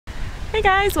Hey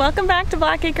guys, welcome back to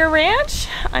Blackacre Ranch.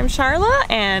 I'm Charla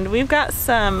and we've got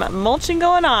some mulching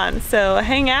going on, so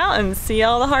hang out and see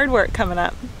all the hard work coming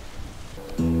up.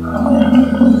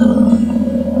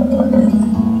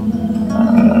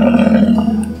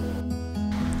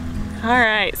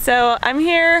 Alright, so I'm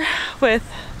here with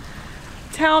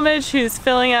Talmadge, who's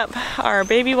filling up our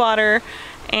baby water,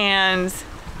 and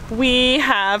we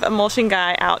have a mulching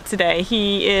guy out today.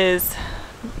 He is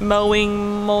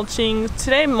mulching.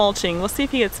 We'll see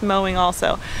if he gets mowing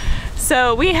also.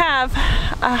 So we have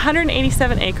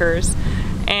 187 acres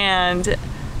and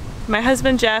my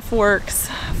husband Jeff works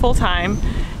full-time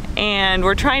and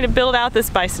we're trying to build out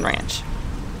this bison ranch.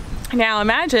 Now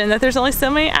imagine that there's only so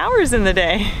many hours in the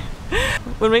day.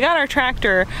 When we got our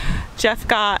tractor, Jeff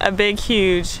got a big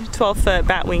huge 12-foot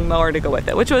batwing mower to go with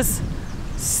it, which was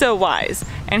so wise,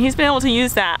 and he's been able to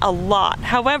use that a lot.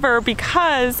 However,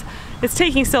 because it's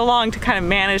taking so long to kind of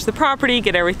manage the property,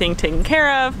 get everything taken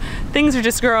care of, things are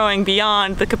just growing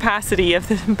beyond the capacity of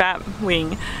the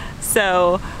batwing.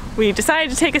 So we decided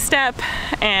to take a step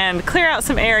and clear out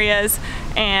some areas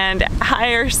and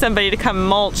hire somebody to come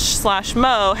mulch /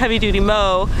 mow, heavy duty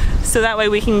mow, so that way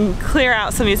we can clear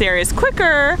out some of these areas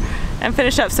quicker and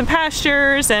finish up some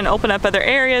pastures and open up other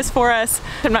areas for us.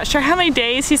 I'm not sure how many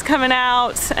days he's coming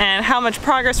out and how much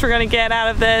progress we're going to get out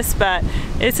of this, but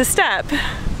it's a step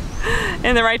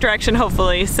in the right direction,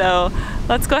 hopefully. So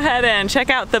let's go ahead and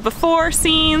check out the before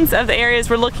scenes of the areas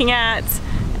we're looking at,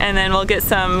 and then we'll get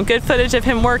some good footage of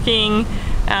him working.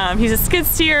 He's a skid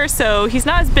steer, so he's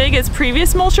not as big as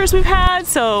previous mulchers we've had,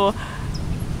 so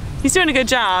he's doing a good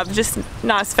job, just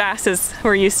not as fast as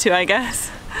we're used to, I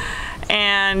guess.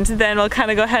 And then we'll kind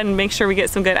of go ahead and make sure we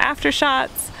get some good after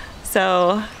shots.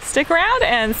 So stick around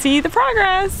and see the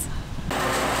progress.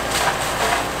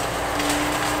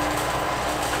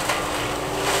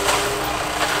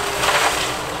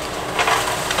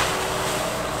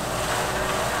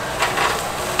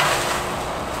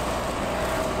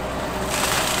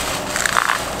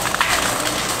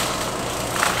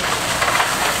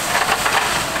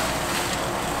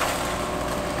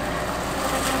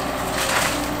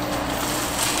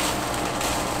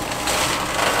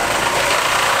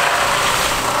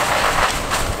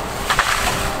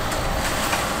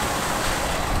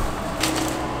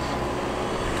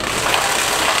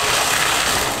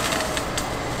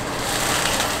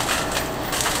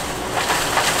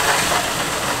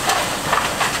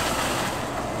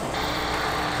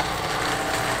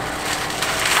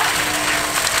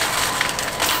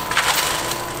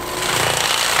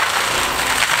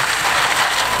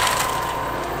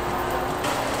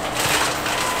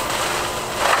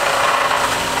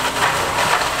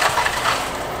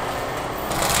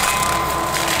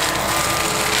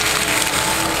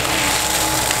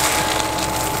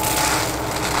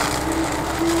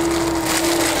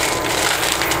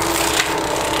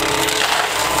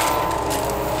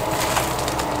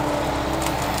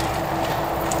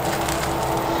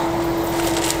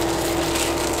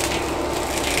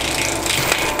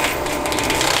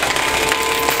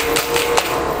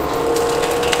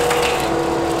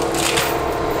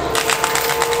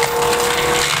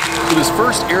 This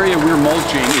first area we're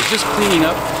mulching is just cleaning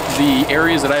up the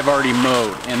areas that I've already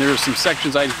mowed, and there are some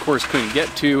sections I of course couldn't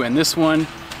get to, and this one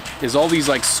is all these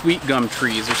like sweet gum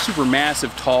trees. They're super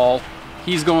massive, tall.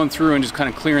 He's going through and just kind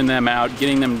of clearing them out,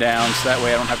 getting them down, so that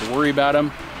way I don't have to worry about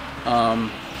them.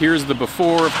 Here's the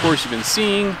before, of course, you've been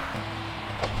seeing.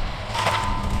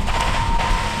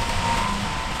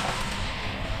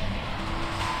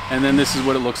 And then this is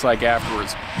what it looks like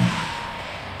afterwards.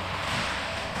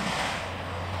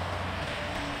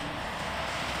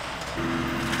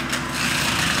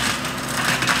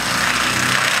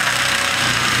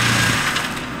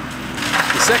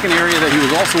 The second area that he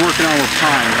was also working on were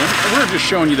pines. And we're just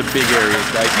showing you the big areas,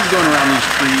 guys. He's going around these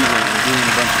trees and doing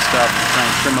a bunch of stuff and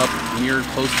trying to trim up near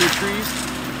close to the trees.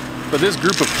 But this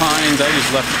group of pines, I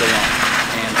just left it alone.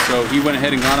 And so he went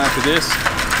ahead and gone after this.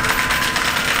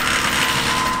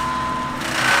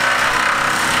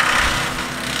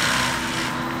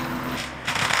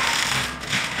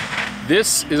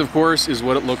 This is, of course, is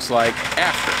what it looks like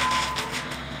after.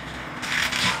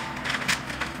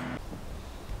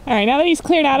 All right, now that he's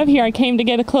cleared out of here, I came to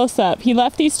get a close-up. He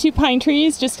left these two pine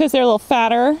trees just because they're a little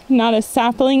fatter, not as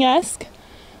sapling-esque.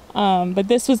 But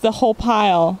this was the whole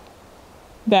pile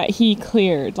that he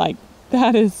cleared. Like,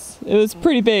 it was a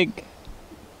pretty big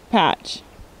patch.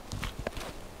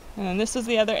 And then this was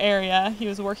the other area he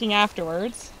was working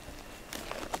afterwards.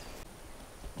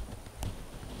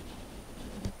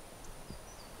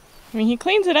 I mean, he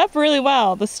cleans it up really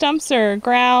well. The stumps are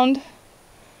ground.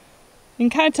 You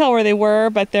can kind of tell where they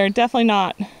were, but they're definitely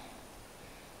not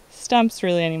stumps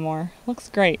really anymore. Looks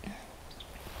great.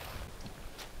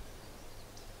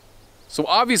 So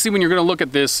obviously when you're going to look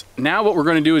at this, now what we're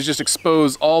going to do is just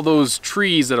expose all those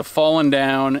trees that have fallen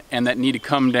down and that need to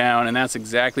come down, and that's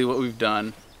exactly what we've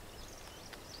done.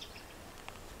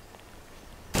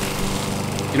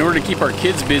 In order to keep our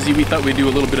kids busy, we thought we'd do a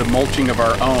little bit of mulching of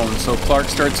our own. So Clark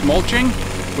starts mulching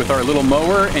with our little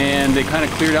mower, and they kind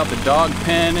of cleared out the dog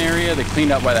pen area, they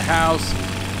cleaned out by the house.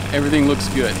 Everything looks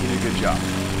good. He did a good job.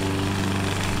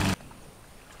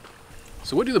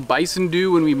 So what do the bison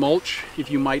do when we mulch,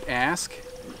 if you might ask?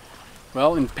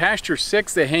 Well, in pasture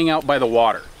 6, they hang out by the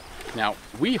water. Now,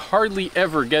 we hardly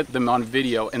ever get them on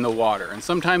video in the water, and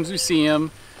sometimes we see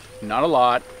them, not a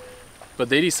lot, but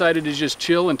they decided to just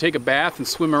chill and take a bath and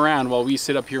swim around while we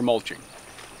sit up here mulching.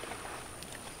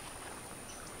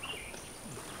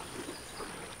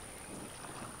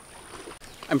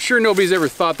 I'm sure nobody's ever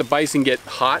thought the bison get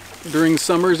hot during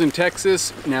summers in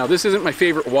Texas. Now, this isn't my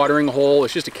favorite watering hole.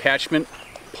 It's just a catchment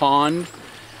pond.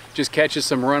 Just catches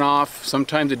some runoff.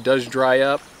 Sometimes it does dry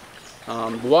up.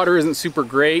 The water isn't super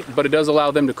great, but it does allow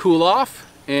them to cool off.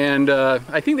 And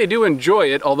I think they do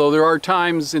enjoy it, although there are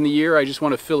times in the year I just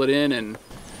want to fill it in and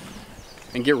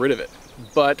get rid of it.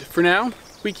 But for now,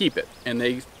 we keep it, and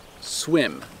they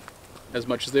swim as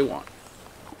much as they want.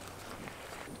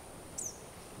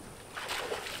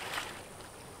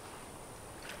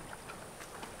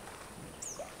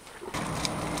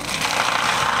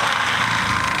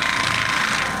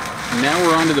 Now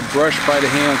we're onto the brush by the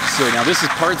handling facility. Now this is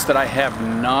parts that I have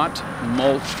not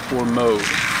mulched or mowed.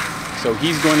 So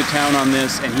he's going to town on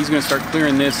this, and he's going to start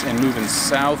clearing this and moving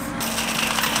southeast,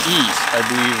 I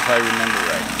believe, if I remember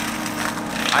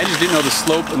right. I just didn't know the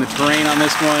slope and the terrain on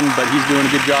this one, but he's doing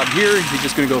a good job here. He's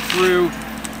just going to go through,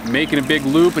 making a big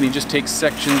loop, and he just takes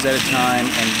sections at a time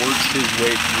and works his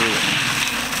way through it.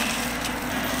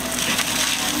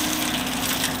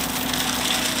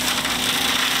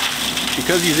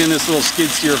 Because he's in this little skid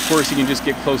steer, of course he can just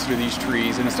get closer to these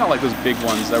trees, and it's not like those big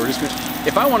ones that were just gonna,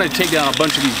 if I wanted to take down a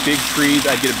bunch of these big trees,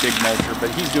 I'd get a big mulcher, but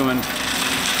he's doing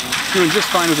just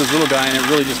fine with his little guy, and it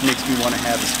really just makes me want to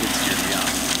have a skid steer, to be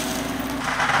honest.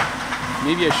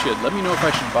 Maybe I should. Let me know if I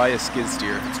should buy a skid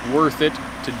steer. If it's worth it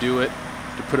to do it,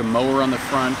 to put a mower on the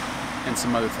front, and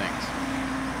some other things.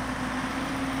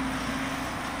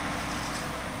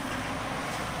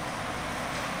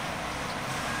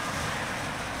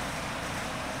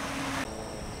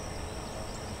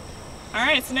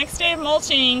 Alright, it's the next day of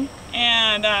mulching,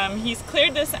 and he's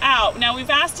cleared this out. Now we've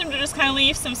asked him to just kind of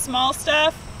leave some small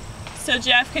stuff so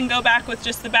Jeff can go back with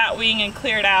just the bat wing and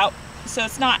clear it out. So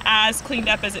it's not as cleaned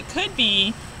up as it could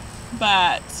be,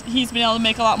 but he's been able to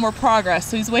make a lot more progress.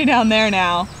 So he's way down there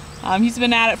now. He's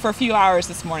been at it for a few hours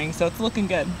this morning, so it's looking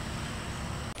good.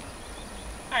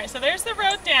 Alright, so there's the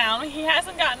road down. He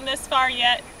hasn't gotten this far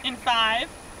yet in 5.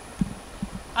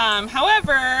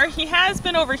 However, he has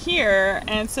been over here,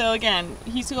 and so again,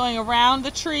 he's going around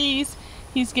the trees.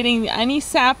 He's getting any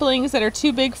saplings that are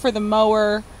too big for the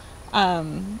mower.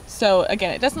 So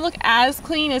again, it doesn't look as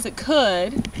clean as it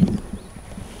could.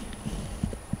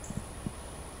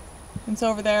 And so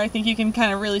over there, I think you can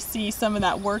kind of really see some of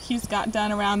that work he's got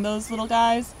done around those little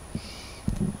guys.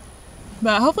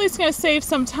 But hopefully it's going to save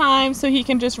some time so he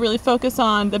can just really focus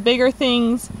on the bigger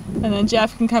things, and then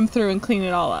Jeff can come through and clean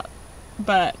it all up.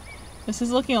 But this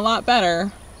is looking a lot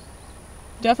better.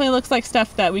 Definitely looks like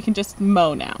stuff that we can just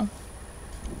mow now.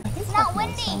 It's not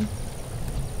windy.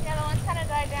 Yeah, the one's kind of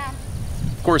died down.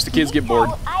 Of course, the kids get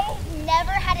bored. I've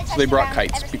never had to touch So they brought the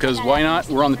ground kites, ever because since why I not?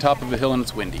 We're on the top of a hill and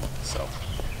it's windy. So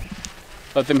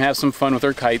let them have some fun with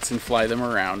their kites and fly them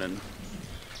around, and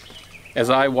as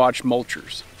I watch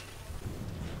mulchers.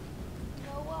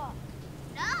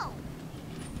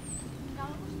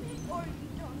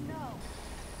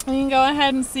 And you can go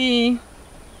ahead and see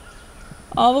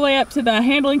all the way up to the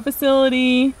handling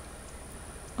facility,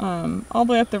 all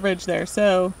the way up the ridge there.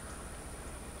 So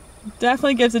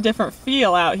definitely gives a different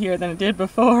feel out here than it did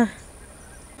before.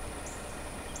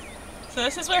 So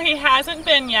this is where he hasn't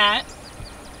been yet,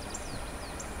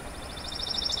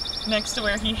 next to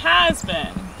where he has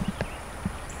been.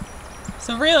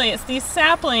 So really it's these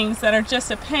saplings that are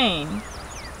just a pain,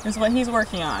 is what he's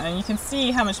working on. And you can see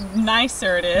how much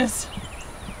nicer it is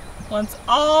once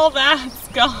all that's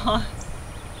gone.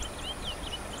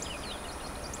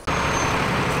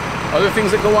 Other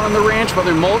things that go on the ranch while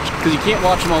they're mulched, because you can't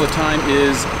watch them all the time,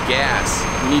 is gas.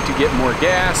 We need to get more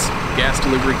gas. Gas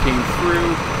delivery came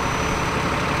through.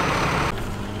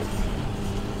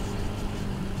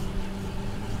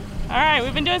 All right,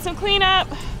 we've been doing some cleanup.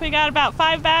 We got about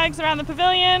 5 bags around the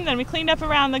pavilion, then we cleaned up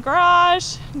around the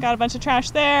garage, got a bunch of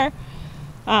trash there.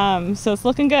 So it's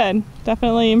looking good.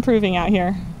 Definitely improving out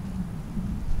here.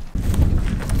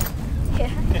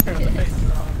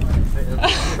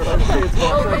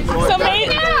 So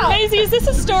Maisie, is this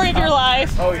a story of your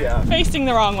life? Oh yeah. Facing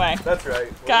the wrong way. That's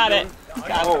right. Got it.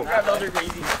 Got it.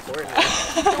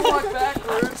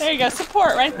 There you go.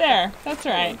 Support right there. That's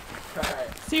right.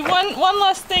 See, one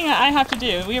less thing that I have to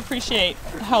do. We appreciate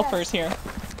helpers here.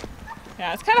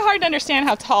 Yeah, it's kind of hard to understand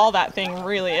how tall that thing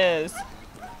really is.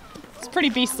 It's pretty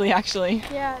beastly, actually.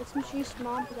 Yeah, it's she's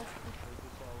small.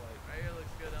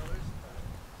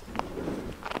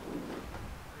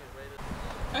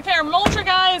 Okay, our mulcher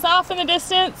guy is off in the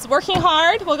distance, working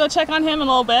hard. We'll go check on him in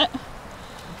a little bit.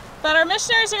 But our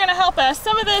missionaries are going to help us.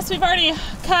 Some of this we've already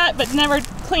cut but never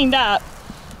cleaned up.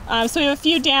 So we have a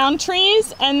few down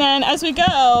trees, and then as we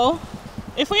go,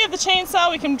 if we have the chainsaw,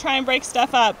 we can try and break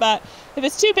stuff up, but if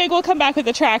it's too big, we'll come back with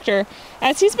the tractor.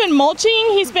 As he's been mulching,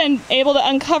 he's been able to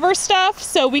uncover stuff,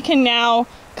 so we can now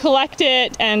collect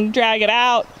it and drag it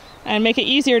out and make it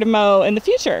easier to mow in the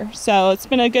future. So it's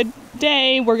been a good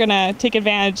day. We're gonna take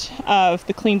advantage of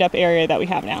the cleaned up area that we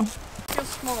have now. You're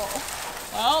small.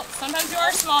 Well, sometimes you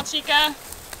are small, Chica.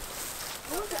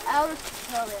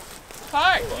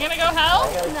 Clark, you gonna go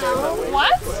help? No.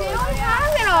 What? You don't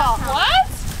have it all. What?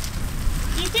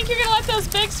 You think you're gonna let those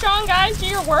big, strong guys do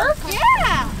your work?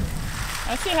 Yeah.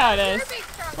 I see how it is.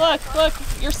 Look,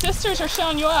 your sisters are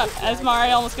showing you up as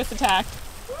Mari almost gets attacked.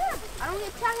 Yeah. I don't get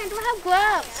attacked. I don't have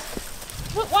gloves.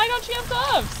 Why don't you have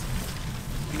gloves?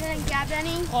 You didn't grab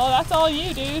any? Well, that's all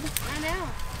you, dude. I know.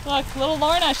 Look, little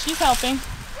Lorna, she's helping.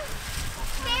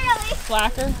 Barely.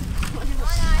 Blacker.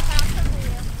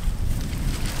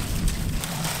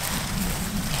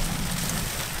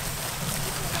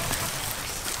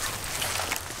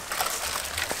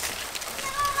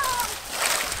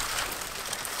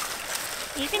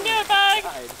 You can do it, bug.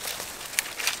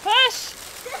 Push.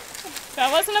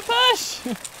 That wasn't a push.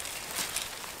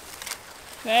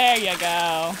 There you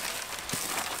go.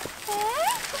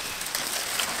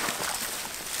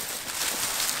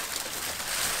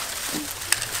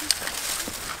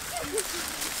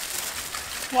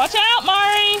 Watch out,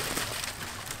 Mari.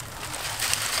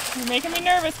 You're making me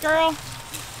nervous, girl.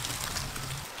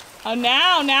 Oh,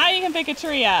 now you can pick a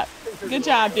tree up. Good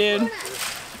job, dude.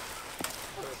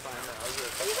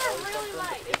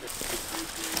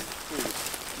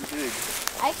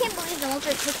 I can't believe the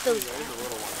mulcher took those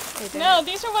down. No,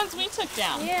 these are ones we took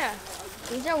down. Yeah.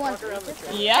 These are ones we took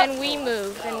down. Yep. And we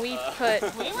moved and we put.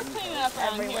 We were cleaning up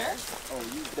around here. Oh,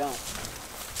 you don't.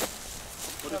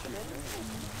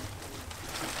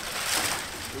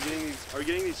 Are you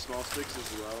getting these small sticks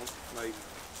as well? Like.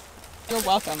 You're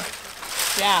welcome.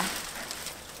 Yeah.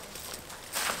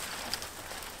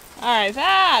 All right,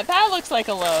 that looks like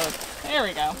a load. There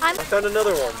we go. I found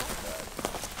another one.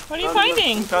 What are you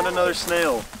finding? Found another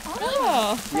snail.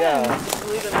 Oh. Yeah.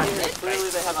 Clearly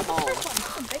they have a home.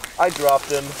 I dropped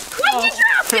him. What? You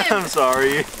dropped him! I'm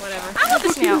sorry. Whatever. I want the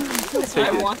snail.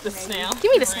 I want the snail.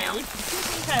 Give me the snail.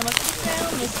 Okay, look at the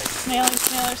snail. Miss Snaily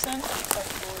Snailerson.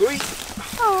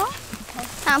 Aw.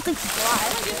 I don't think it's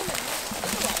alive.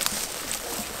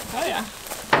 Oh yeah.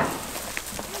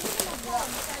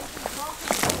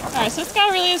 Alright, so this guy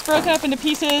really is broken up into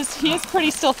pieces. He is pretty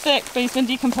still thick, but he's been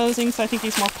decomposing, so I think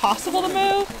he's more possible to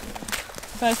move.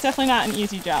 But it's definitely not an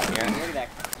easy job here.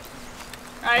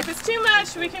 Alright, if it's too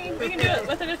much, we can do it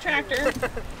with a tractor.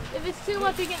 If it's too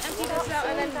much, we can empty this out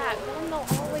and then back.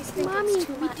 Mommy,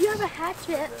 we do have a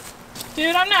hatchet.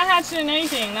 Dude, I'm not hatcheting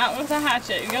anything, not with a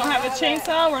hatchet. You don't have a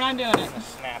chainsaw, we're not doing it.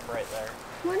 Snap right there.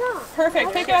 Why not?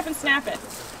 Perfect, pick it up and snap it.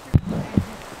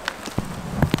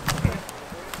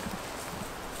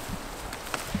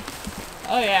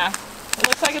 Oh yeah, it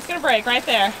looks like it's gonna break right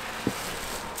there.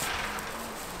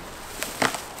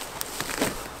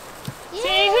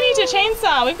 See, who needs a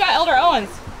chainsaw? We've got Elder Owens.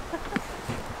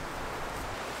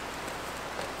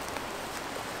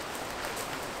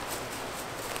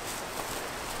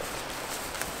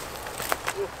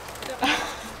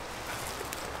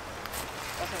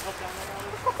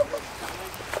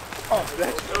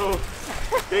 Oh,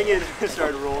 dang it. It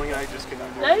started rolling and I just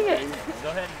couldn't do Dang anything. it. Go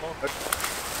ahead and bolt.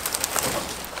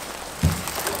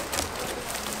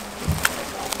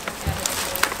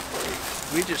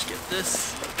 We just get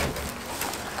this.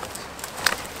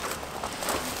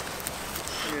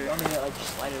 Here, I'm gonna like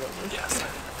just slide it over. Yes.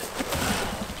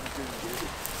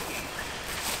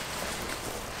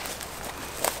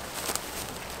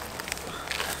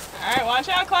 Alright, watch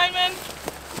out, Kleinman.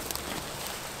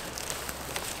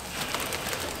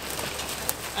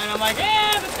 And I'm like,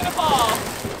 it's gonna fall.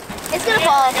 It's gonna There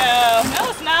fall. we go. No,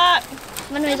 it's not.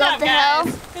 When we Good go up job, the guys.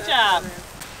 hill. Good job.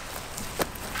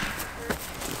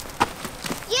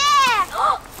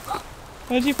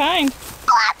 What'd you find?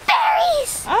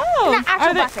 Blackberries! Oh, Not actual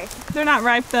are they? blackberries. They're not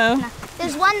ripe though. No.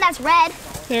 There's one that's red.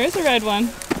 There is a red one.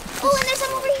 Oh, and there's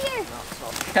some over here.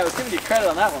 Yeah, I was giving you credit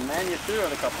on that one, man. You threw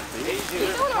it a couple feet.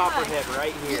 There's a copperhead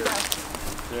right here.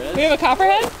 There is? We have a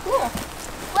copperhead?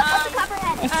 What's a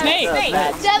copperhead? A snake.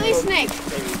 Deadly snake.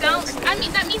 Don't. I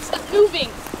mean, that means it's moving.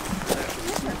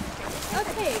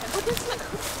 Okay. What is it?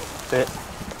 Fit.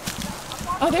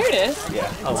 Oh, there it is. Yeah.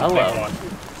 Oh, hello.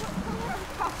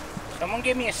 Someone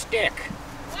give me a stick.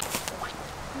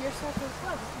 You're so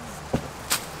close.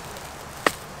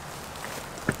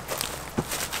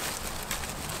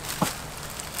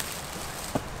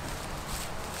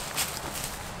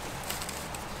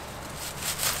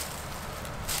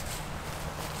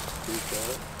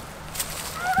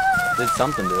 Did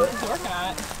something to it. He's working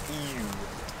on it.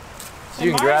 So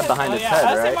you can grab behind its head,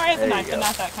 I right? said Mario has a There you knife, but go.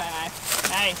 not that kind of knife.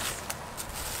 Nice.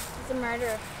 It's a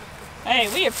murderer.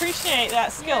 Hey, we appreciate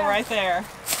that skill right there.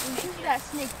 That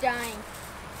snake dying.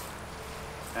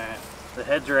 Alright, the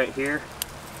head's right here.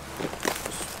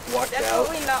 Just watch out.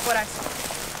 Definitely not what I saw.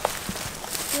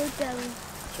 Good belly.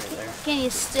 It's right there. Can you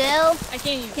still? I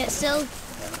can't even. Can it still?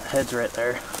 The head's right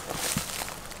there.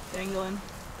 Dangling.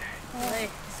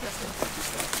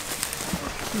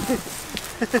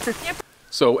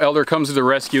 So Elder comes to the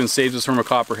rescue and saves us from a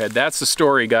copperhead. That's the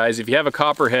story, guys. If you have a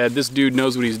copperhead, this dude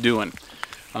knows what he's doing.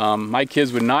 My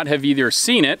kids would not have either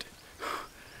seen it,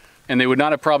 and they would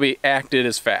not have probably acted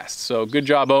as fast. So good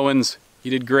job, Owens.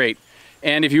 You did great.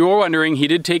 And if you were wondering, he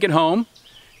did take it home.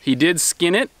 He did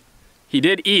skin it. He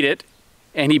did eat it.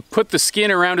 And he put the skin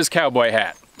around his cowboy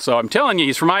hat. So I'm telling you,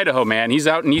 he's from Idaho, man. He's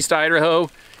out in East Idaho.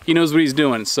 He knows what he's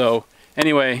doing. So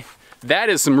anyway, that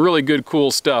is some really good, cool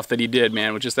stuff that he did,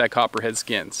 man, with just that copperhead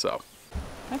skin. So.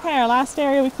 Okay, our last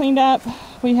area we cleaned up.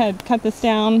 We had cut this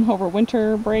down over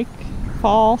winter break,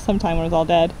 fall, sometime when it was all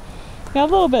dead. We got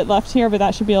a little bit left here, but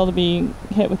that should be able to be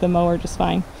hit with the mower just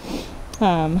fine.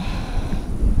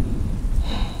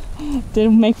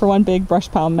 Did make for one big brush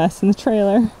pile mess in the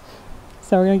trailer.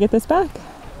 So we're gonna get this back.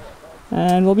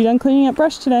 And we'll be done cleaning up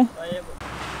brush today.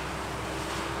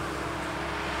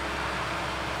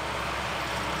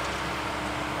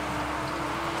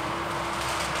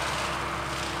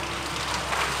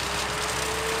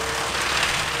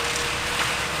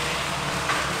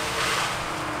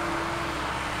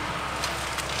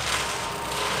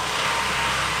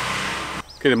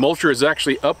 Okay, the mulcher is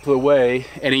actually up the way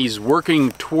and he's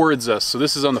working towards us. So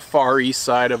this is on the far east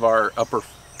side of our upper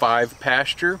 5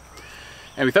 pasture.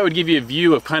 And we thought we'd give you a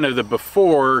view of kind of the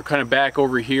before, kind of back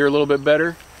over here a little bit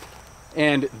better.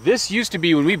 And this used to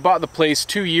be, when we bought the place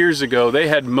 2 years ago, they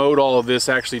had mowed all of this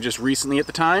actually just recently at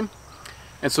the time.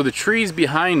 And so the trees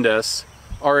behind us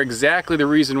are exactly the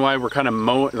reason why we're kind of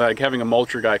like having a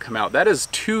mulcher guy come out. That is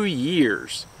 2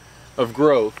 years of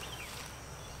growth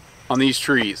on these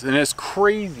trees, and it's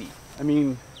crazy. I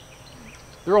mean,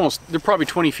 they're probably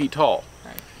 20 feet tall.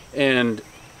 Right. And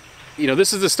you know,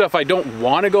 this is the stuff I don't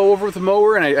want to go over with the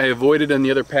mower, and I avoid it in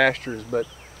the other pastures, but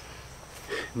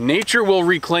nature will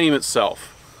reclaim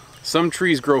itself. Some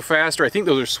trees grow faster. I think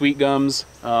those are sweet gums,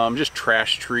 just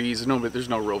trash trees. There's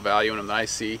no real value in them that I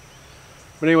see.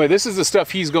 But anyway, this is the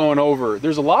stuff he's going over.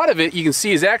 There's a lot of it you can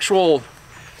see is actual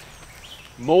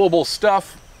mowable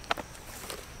stuff,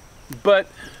 but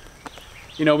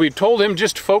you know, we told him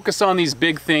just focus on these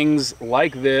big things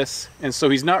like this, and so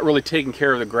he's not really taking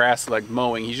care of the grass like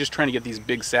mowing. He's just trying to get these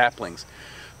big saplings.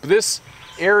 But this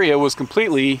area was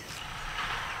completely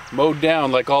mowed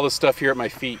down like all this stuff here at my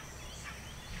feet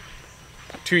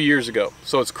 2 years ago.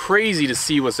 So it's crazy to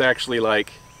see what's actually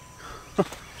like,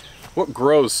 what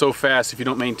grows so fast if you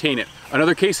don't maintain it.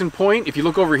 Another case in point, if you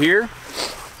look over here,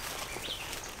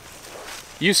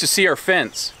 you used to see our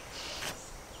fence.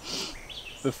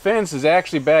 The fence is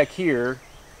actually back here,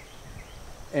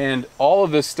 and all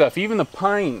of this stuff, even the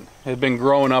pine, has been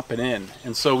growing up and in.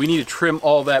 And so we need to trim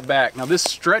all that back. Now this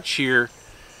stretch here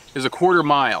is a 1/4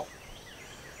 mile.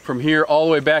 From here all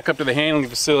the way back up to the handling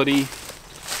facility,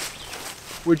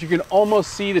 which you can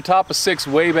almost see the top of 6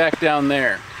 way back down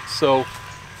there. So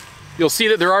you'll see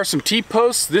that there are some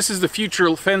T-posts. This is the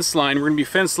future fence line. We're gonna be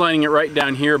fence lining it right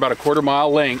down here, about a 1/4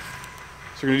 mile length.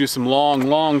 So we're gonna do some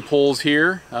long poles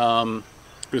here.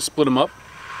 Gonna split them up,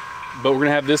 but we're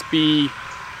gonna have this be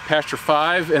pasture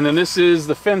 5, and then this is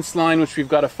the fence line, which we've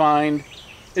got to find.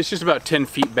 It's just about 10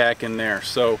 feet back in there.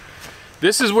 So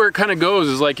this is where it kind of goes,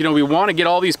 is like, you know, we want to get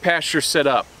all these pastures set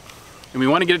up, and we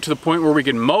want to get it to the point where we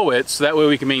can mow it, so that way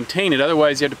we can maintain it.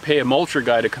 Otherwise you have to pay a mulcher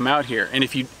guy to come out here, and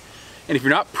if you're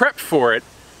not prepped for it,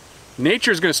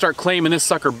 nature's going to start claiming this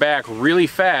sucker back really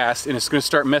fast, and it's going to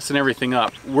start messing everything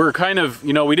up. We're kind of,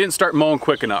 you know, we didn't start mowing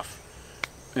quick enough.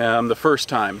 the first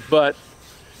time, but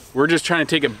we're just trying to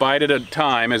take it bite at a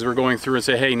time as we're going through and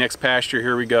say, hey, next pasture,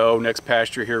 here we go, next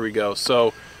pasture, here we go.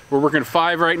 So we're working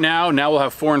 5 right now. Now we'll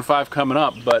have 4 and 5 coming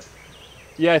up. But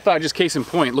yeah, I thought, just case in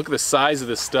point, look at the size of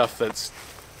this stuff that's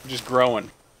just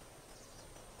growing.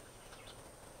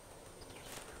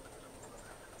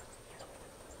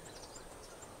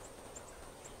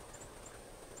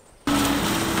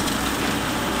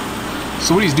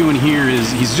 So what he's doing here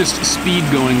is he's just speed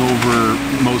going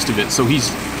over most of it. So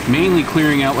he's mainly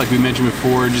clearing out, like we mentioned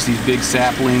before, just these big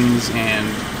saplings and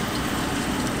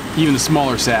even the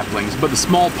smaller saplings. But the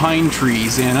small pine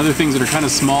trees and other things that are kind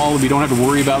of small we don't have to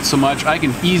worry about so much, I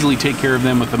can easily take care of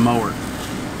them with the mower.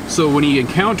 So when he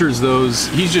encounters those,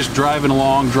 he's just driving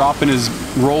along, dropping his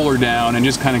roller down and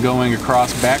just kind of going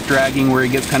across, back dragging where he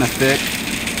gets kind of thick.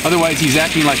 Otherwise he's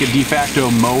acting like a de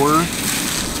facto mower,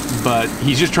 but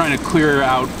he's just trying to clear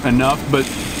out enough. But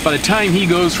by the time he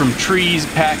goes from trees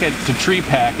packet to tree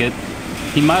packet,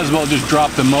 he might as well just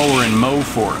drop the mower and mow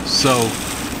for us. So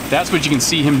that's what you can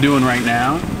see him doing right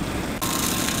now.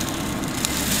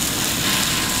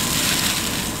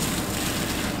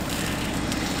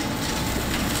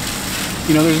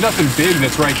 You know, there's nothing big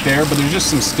that's right there, but there's just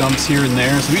some stumps here and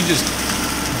there, so he's just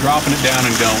dropping it down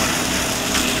and going.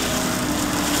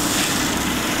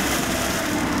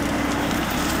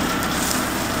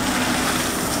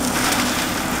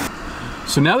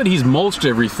 So now that he's mulched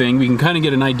everything, we can kind of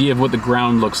get an idea of what the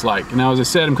ground looks like. Now, as I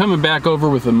said, I'm coming back over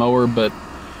with the mower, but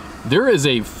there is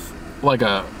like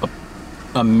a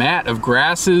mat of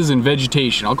grasses and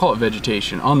vegetation, I'll call it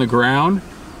vegetation, on the ground.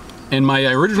 And my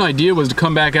original idea was to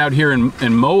come back out here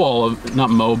and mow all of, not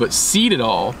mow, but seed it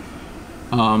all.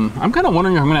 I'm kind of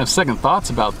wondering if I'm gonna have second thoughts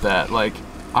about that. Like,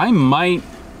 I might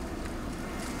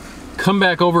come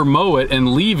back over, mow it,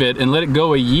 and leave it and let it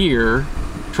go a year,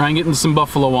 try and get some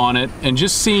buffalo on it, and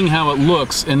just seeing how it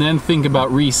looks, and then think about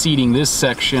reseeding this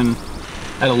section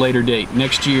at a later date,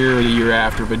 next year or the year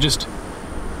after. But just,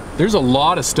 there's a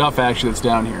lot of stuff actually that's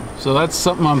down here. So that's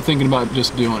something I'm thinking about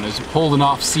just doing, is holding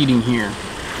off seeding here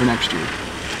for next year.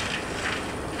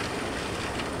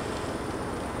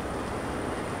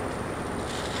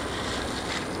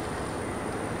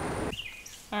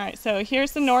 All right, so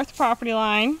here's the north property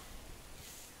line.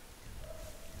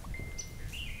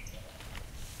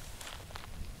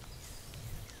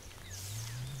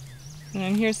 And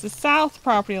then here's the south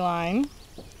property line.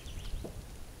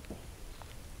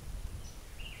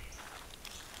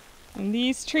 And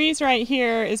these trees right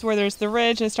here is where there's the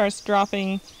ridge that starts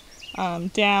dropping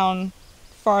down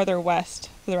farther west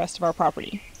for the rest of our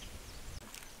property.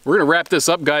 We're gonna wrap this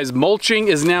up, guys. Mulching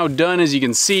is now done, as you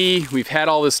can see. We've had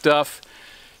all this stuff.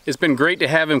 It's been great to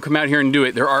have him come out here and do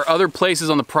it. There are other places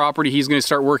on the property he's gonna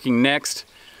start working next.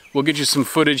 We'll get you some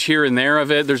footage here and there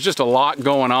of it. There's just a lot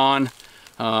going on.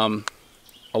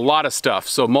 A lot of stuff.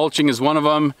 So mulching is one of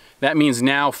them. That means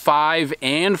now 5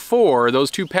 and 4,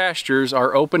 those 2 pastures,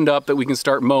 are opened up that we can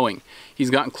start mowing. He's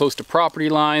gotten close to property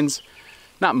lines,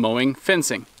 not mowing,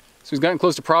 fencing. So he's gotten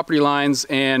close to property lines,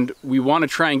 and we want to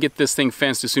try and get this thing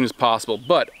fenced as soon as possible.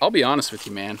 But I'll be honest with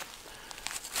you, man.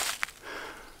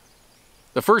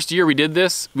 The first year we did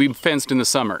this, we fenced in the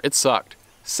summer. It sucked.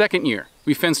 Second year,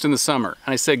 we fenced in the summer.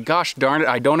 And I said, gosh darn it,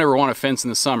 I don't ever want to fence in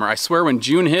the summer. I swear when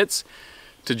June hits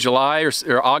to July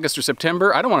or August or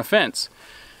September, I don't want to fence.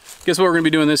 Guess what we're going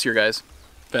to be doing this year, guys?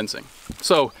 Fencing.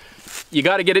 So you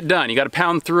got to get it done. You got to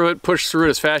pound through it, push through it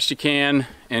as fast as you can,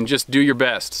 and just do your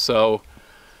best. So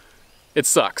it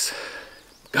sucks.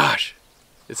 Gosh,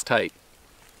 it's tight.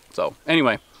 So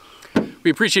anyway,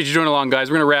 we appreciate you joining along, guys.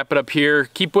 We're going to wrap it up here.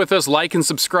 Keep with us, like and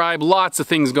subscribe. Lots of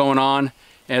things going on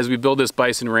as we build this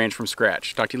bison ranch from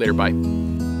scratch. Talk to you later. Bye.